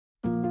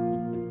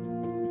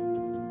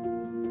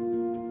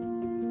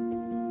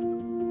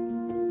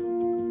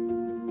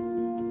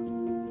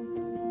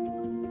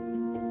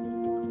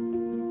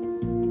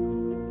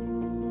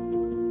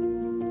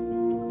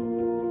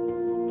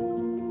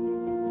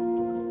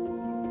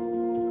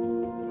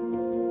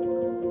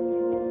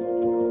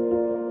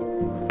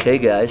Okay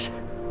guys,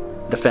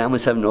 the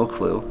families have no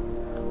clue.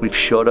 We've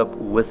showed up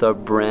with our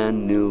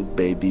brand new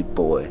baby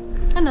boy.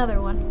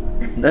 Another one.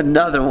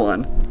 Another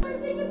one.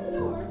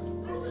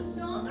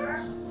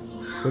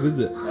 What is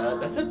it?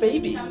 That's a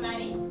baby.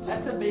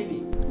 That's a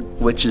baby.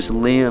 Which is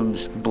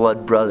Liam's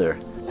blood brother.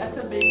 That's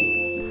a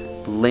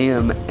baby.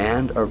 Liam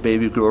and our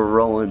baby girl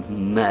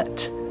Rowan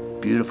met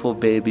beautiful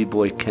baby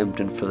boy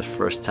Kempton for the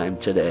first time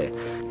today.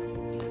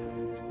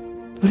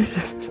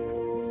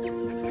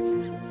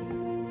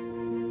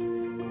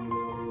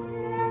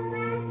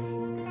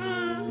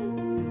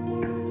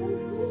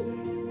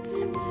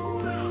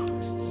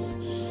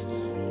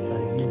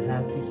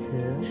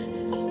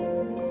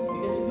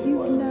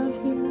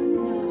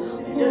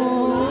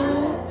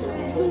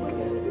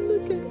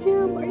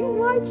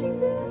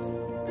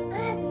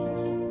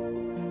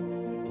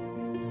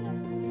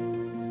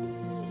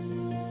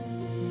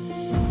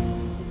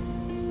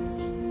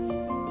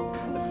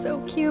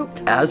 So cute.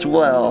 As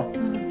well,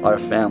 our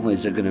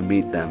families are gonna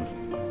meet them.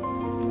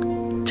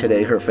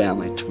 Today her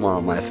family,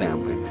 tomorrow my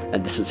family.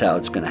 And this is how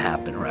it's gonna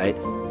happen, right?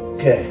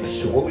 Okay,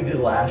 so what we did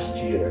last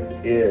year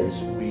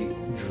is we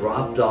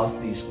dropped off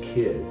these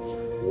kids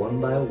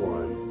one by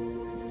one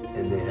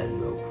and they had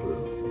no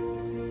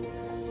clue.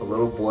 A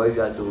little boy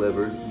got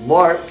delivered.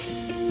 Mark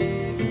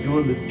was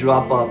doing the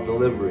drop-off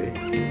delivery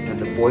and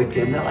the boy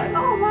came, they're like,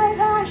 oh my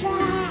gosh,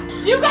 ah.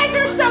 You guys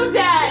are so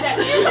dead!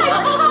 You guys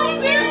are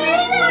so serious!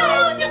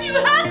 If you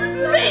had this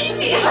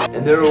baby!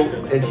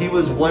 And he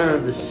was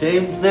wearing the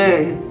same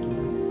thing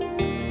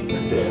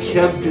that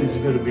Kempton's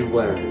gonna be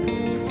wearing.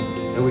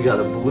 And we got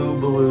a blue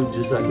balloon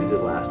just like we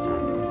did last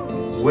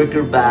time.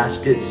 Wicker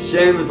basket,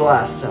 same as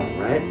last time,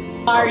 right?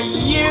 Are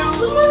you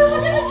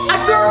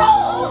a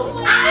girl?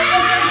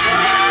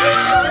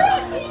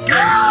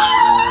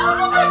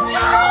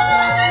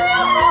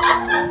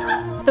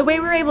 The way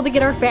we were able to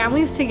get our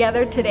families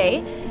together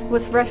today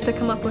was for us to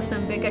come up with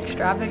some big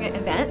extravagant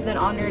event that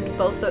honored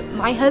both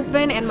my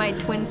husband and my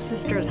twin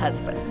sister's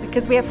husband.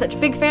 Because we have such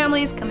big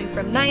families coming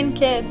from 9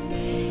 kids,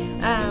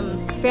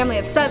 family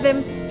of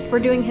 7. We're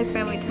doing his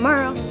family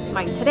tomorrow,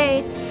 mine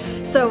today.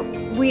 So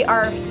we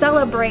are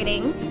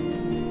celebrating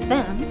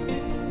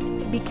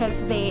them because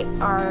they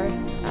are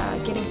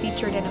getting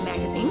featured in a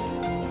magazine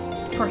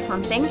or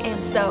something.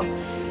 And so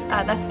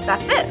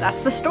that's it,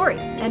 that's the story.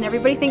 And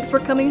everybody thinks we're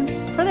coming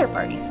for their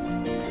party.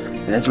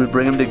 And as we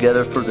bring them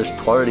together for this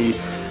party,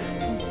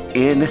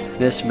 in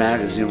this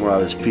magazine where I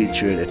was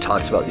featured, it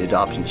talks about the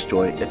adoption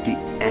story. At the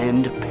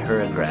end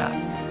paragraph,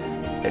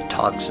 it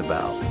talks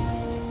about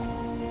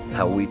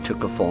how we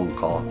took a phone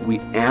call. We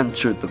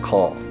answered the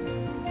call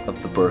of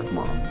the birth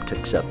mom to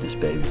accept this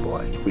baby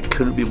boy. We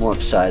couldn't be more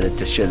excited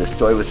to share this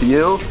story with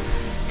you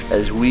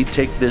as we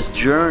take this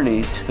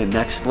journey to the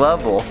next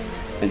level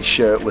and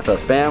share it with our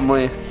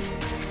family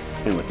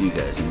and with you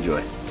guys.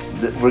 Enjoy.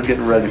 We're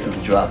getting ready for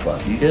the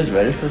drop-off. You guys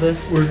ready for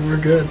this? We're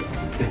good.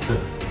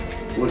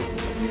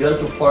 You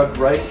guys will park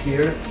right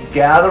here.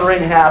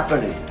 Gathering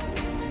happening.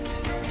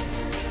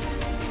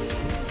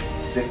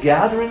 The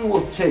gathering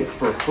will take,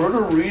 for her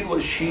to read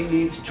what she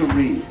needs to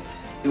read,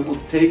 it will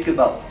take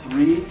about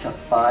 3 to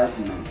 5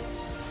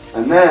 minutes.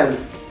 And then,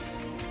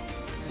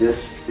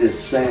 this is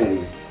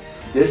saying,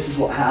 this is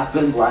what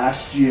happened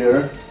last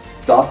year.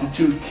 Adopted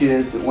 2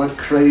 kids, it went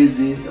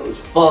crazy, it was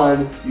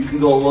fun. You can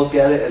go look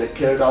at it at a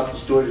Kjar adoption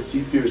store to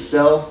see for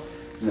yourself.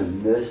 And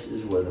then this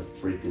is where the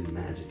freaking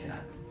magic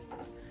happens.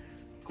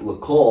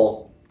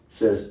 LaCol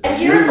says, A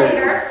year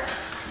later,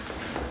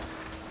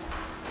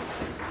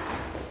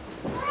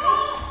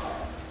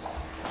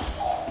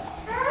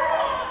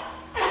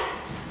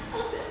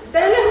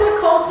 Ben and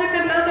LaCol took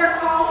another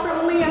call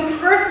from Liam's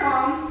birth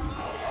mom,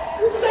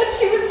 who said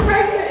she was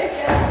pregnant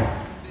again.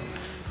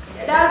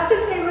 It asked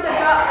if they would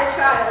adopt the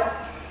child.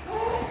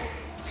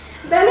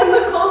 Ben and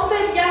LaCol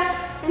said yes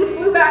and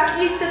flew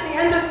back east at the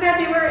end of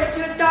February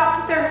to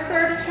adopt their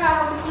 3rd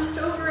child in just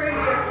over a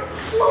year.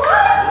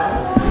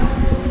 What?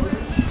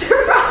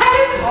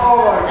 Surprise!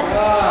 Oh my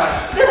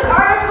gosh! This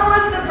article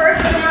is the birth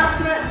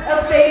announcement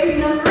of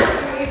baby number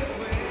 3.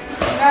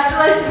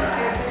 Congratulations,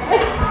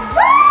 family.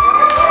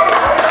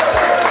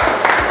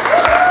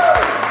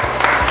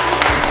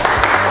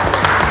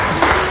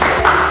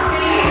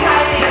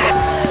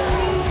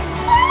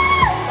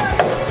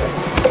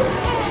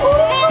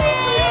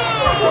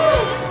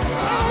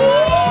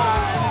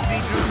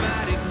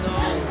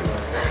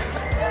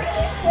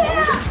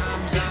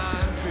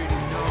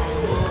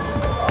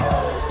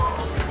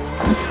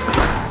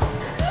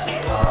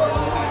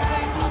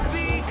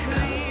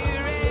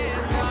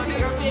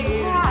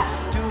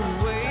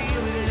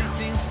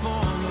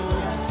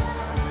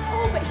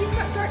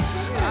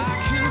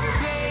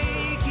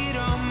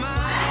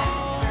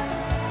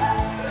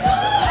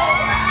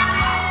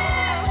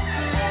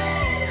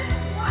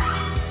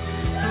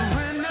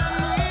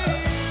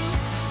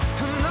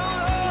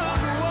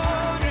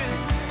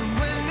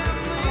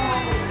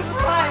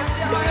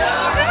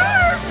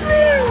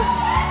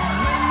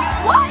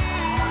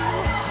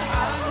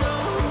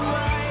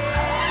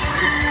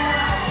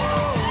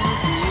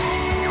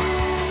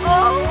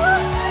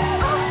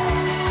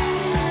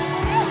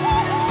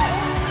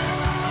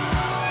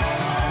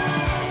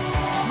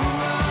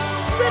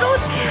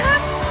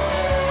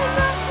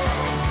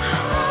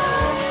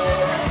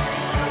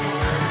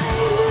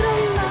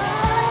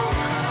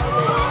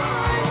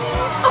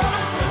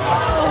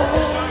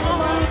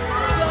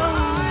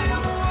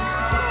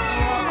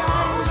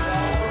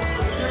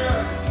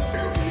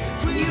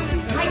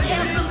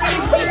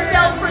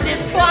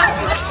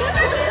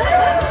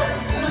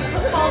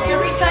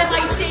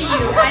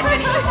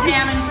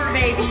 examine for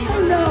babies.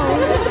 No.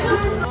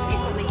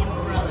 It's Liam's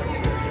brother.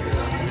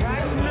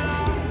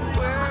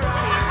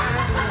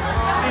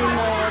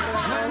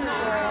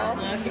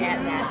 Look at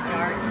that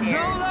dark hair.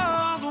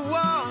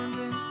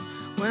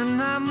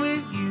 When I'm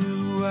with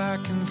you, I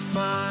can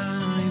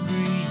finally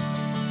breathe.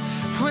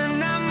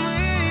 When I'm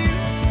with you,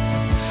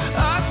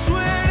 I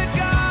swear to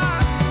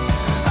God,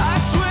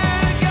 I'm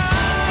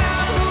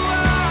who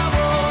I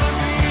wanna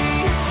be.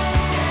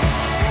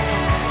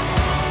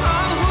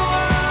 I'm who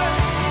I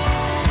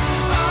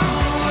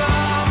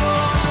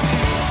wanna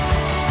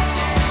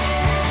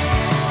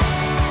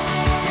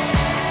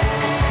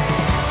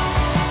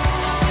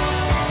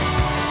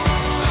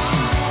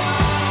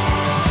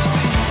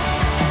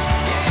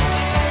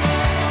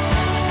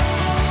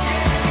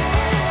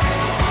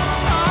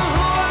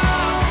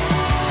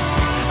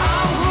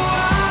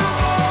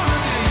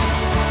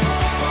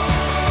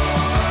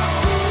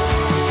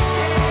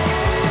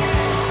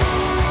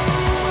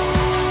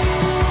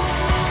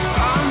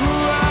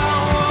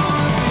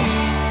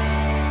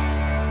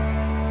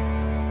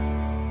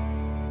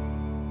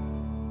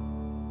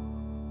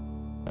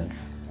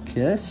be.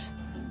 Kiss,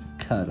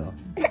 cuddle,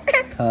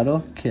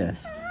 cuddle,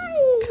 kiss,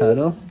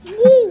 cuddle.